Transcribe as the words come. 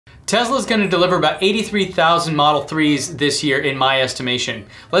Tesla is going to deliver about 83,000 Model 3s this year in my estimation.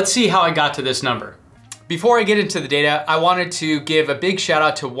 Let's see how I got to this number. Before I get into the data, I wanted to give a big shout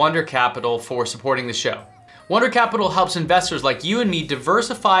out to Wonder Capital for supporting the show. Wonder Capital helps investors like you and me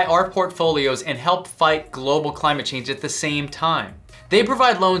diversify our portfolios and help fight global climate change at the same time. They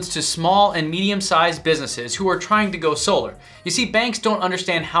provide loans to small and medium-sized businesses who are trying to go solar. You see, banks don't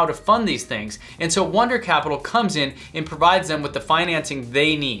understand how to fund these things, and so Wonder Capital comes in and provides them with the financing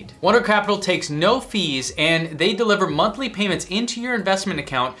they need. Wonder Capital takes no fees, and they deliver monthly payments into your investment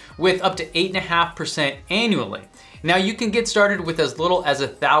account with up to 8.5% annually. Now, you can get started with as little as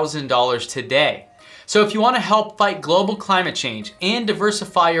 $1,000 today. So if you want to help fight global climate change and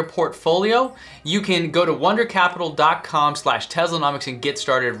diversify your portfolio, you can go to wondercapital.com/Teslanomics and get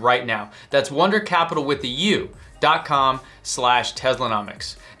started right now. That's wondercapital with the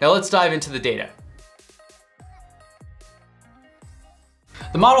U.com/Teslanomics. Now let's dive into the data.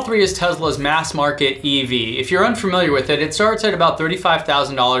 The Model 3 is Tesla's mass market EV. If you're unfamiliar with it, it starts at about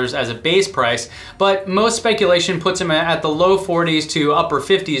 $35,000 as a base price, but most speculation puts them at the low 40s to upper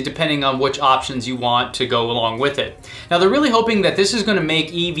 50s depending on which options you want to go along with it. Now they're really hoping that this is going to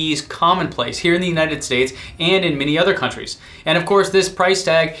make EVs commonplace here in the United States and in many other countries. And of course this price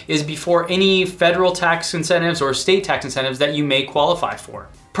tag is before any federal tax incentives or state tax incentives that you may qualify for.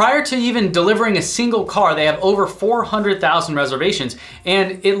 Prior to even delivering a single car, they have over 400,000 reservations,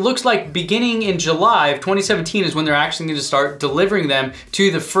 and it looks like beginning in July of 2017 is when they're actually going to start delivering them to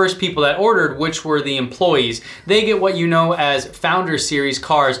the first people that ordered, which were the employees. They get what you know as Founder Series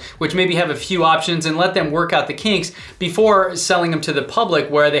cars, which maybe have a few options and let them work out the kinks before selling them to the public,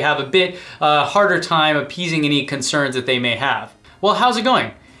 where they have a bit harder time appeasing any concerns that they may have. Well, how's it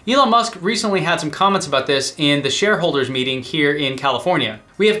going? Elon Musk recently had some comments about this in the shareholders meeting here in California.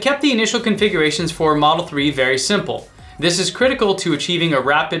 We have kept the initial configurations for Model 3 very simple. This is critical to achieving a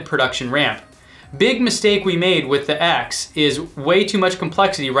rapid production ramp. Big mistake we made with the X is way too much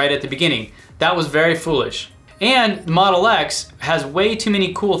complexity right at the beginning. That was very foolish. And Model X has way too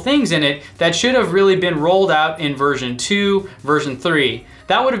many cool things in it that should have really been rolled out in version 2, version 3.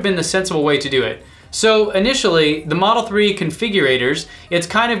 That would have been the sensible way to do it. So initially, the Model 3 Configurators, it's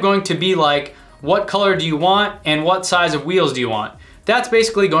kind of going to be like, what color do you want and what size of wheels do you want? That's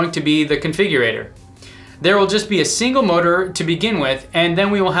basically going to be the configurator. There will just be a single motor to begin with, and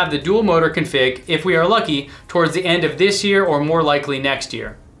then we will have the dual motor config, if we are lucky, towards the end of this year or more likely next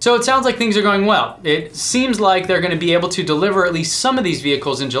year. So it sounds like things are going well. It seems like they're going to be able to deliver at least some of these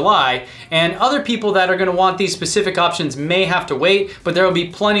vehicles in July, and other people that are going to want these specific options may have to wait, but there will be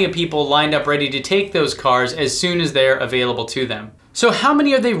plenty of people lined up ready to take those cars as soon as they're available to them. So how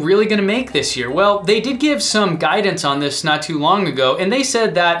many are they really going to make this year? Well, they did give some guidance on this not too long ago, and they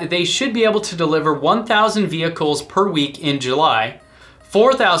said that they should be able to deliver 1,000 vehicles per week in July,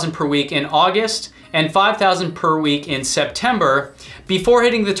 4,000 per week in August, and 5,000 per week in September, before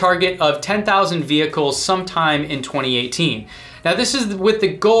hitting the target of 10,000 vehicles sometime in 2018. Now this is with the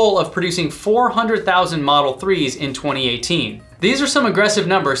goal of producing 400,000 Model 3s in 2018. These are some aggressive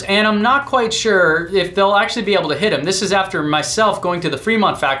numbers, and I'm not quite sure if they'll actually be able to hit them. This is after myself going to the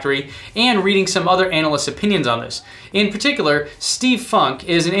Fremont factory and reading some other analysts' opinions on this. In particular, Steve Funk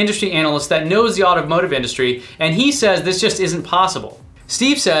is an industry analyst that knows the automotive industry, and he says this just isn't possible.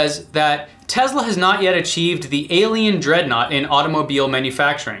 Steve says that Tesla has not yet achieved the alien dreadnought in automobile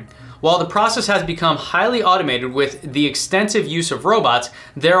manufacturing. While the process has become highly automated with the extensive use of robots,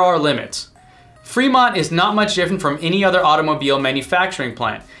 there are limits. Fremont is not much different from any other automobile manufacturing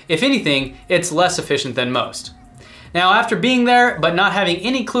plant. If anything, it's less efficient than most. Now, after being there, but not having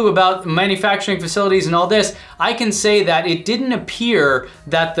any clue about manufacturing facilities and all this, I can say that it didn't appear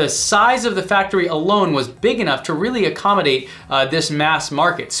that the size of the factory alone was big enough to really accommodate this mass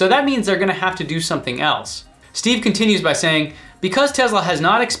market. So that means they're gonna have to do something else. Steve continues by saying, because Tesla has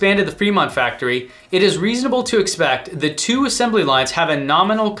not expanded the Fremont factory, it is reasonable to expect the two assembly lines have a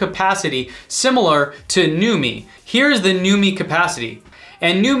nominal capacity similar to NUMMI. Here's the NUMMI capacity.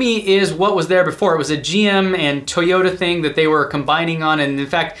 And NUMMI is what was there before. It was a GM and Toyota thing that they were combining on, and in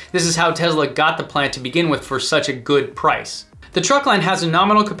fact, this is how Tesla got the plant to begin with for such a good price. The truck line has a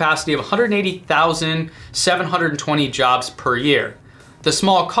nominal capacity of 180,720 jobs per year. The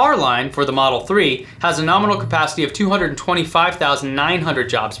small car line for the Model 3 has a nominal capacity of 225,900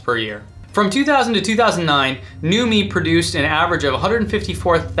 jobs per year. From 2000 to 2009, NUMMI produced an average of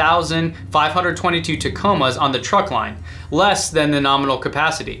 154,522 Tacomas on the truck line, less than the nominal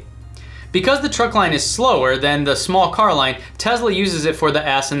capacity. Because the truck line is slower than the small car line, Tesla uses it for the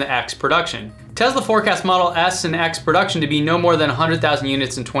S and the X production. Tesla forecasts Model S and X production to be no more than 100,000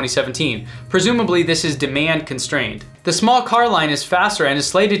 units in 2017. Presumably this is demand constrained. The small car line is faster and is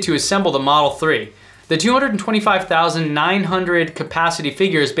slated to assemble the Model 3. The 225,900 capacity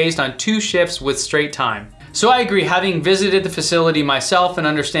figure is based on 2 shifts with straight time. So I agree, having visited the facility myself and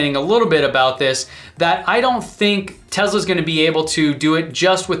understanding a little bit about this, that I don't think Tesla's gonna be able to do it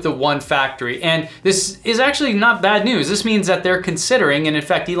just with the one factory. And this is actually not bad news. This means that they're considering, and in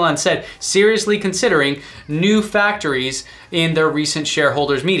fact Elon said, seriously considering new factories in their recent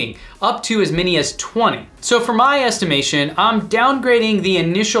shareholders meeting, up to as many as 20. So for my estimation, I'm downgrading the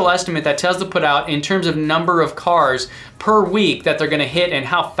initial estimate that Tesla put out in terms of number of cars per week that they're gonna hit and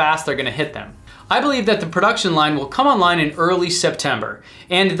how fast they're gonna hit them. I believe that the production line will come online in early September,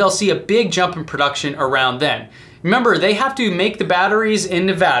 and they'll see a big jump in production around then. Remember, they have to make the batteries in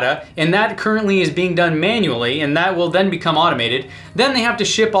Nevada, and that currently is being done manually, and that will then become automated. Then they have to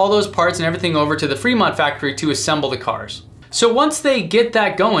ship all those parts and everything over to the Fremont factory to assemble the cars. So once they get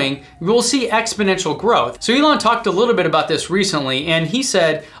that going, we'll see exponential growth. So Elon talked a little bit about this recently, and he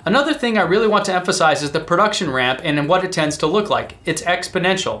said, another thing I really want to emphasize is the production ramp and what it tends to look like. It's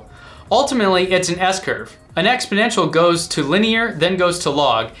exponential. Ultimately, it's an S-curve. An exponential goes to linear, then goes to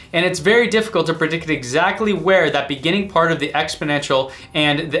log, and it's very difficult to predict exactly where that beginning part of the exponential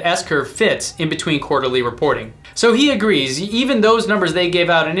and the S-curve fits in between quarterly reporting. So he agrees, even those numbers they gave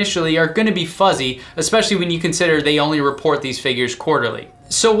out initially are gonna be fuzzy, especially when you consider they only report these figures quarterly.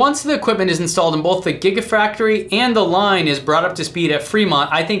 So once the equipment is installed in both the Gigafactory and the line is brought up to speed at Fremont,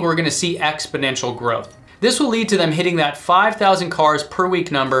 I think we're gonna see exponential growth. This will lead to them hitting that 5,000 cars per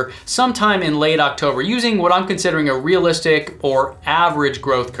week number sometime in late October, using what I'm considering a realistic or average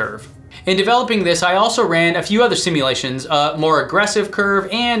growth curve. In developing this, I also ran a few other simulations, a more aggressive curve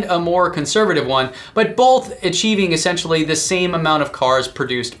and a more conservative one, but both achieving essentially the same amount of cars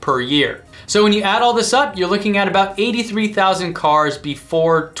produced per year. So when you add all this up, you're looking at about 83,000 cars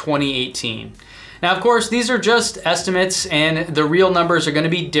before 2018. Now, of course, these are just estimates and the real numbers are gonna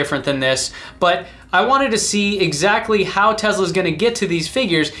be different than this, but I wanted to see exactly how Tesla's gonna get to these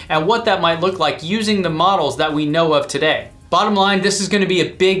figures and what that might look like using the models that we know of today. Bottom line, this is gonna be a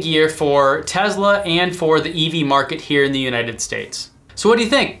big year for Tesla and for the EV market here in the United States. So what do you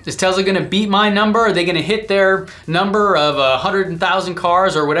think? Is Tesla gonna beat my number? Are they gonna hit their number of 100,000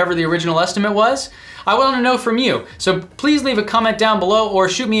 cars or whatever the original estimate was? I want to know from you. So please leave a comment down below or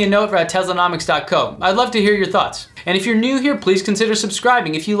shoot me a note at teslanomics.co. I'd love to hear your thoughts. And if you're new here, please consider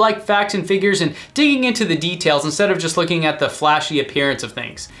subscribing if you like facts and figures and digging into the details instead of just looking at the flashy appearance of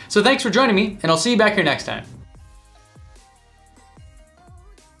things. So thanks for joining me, and I'll see you back here next time.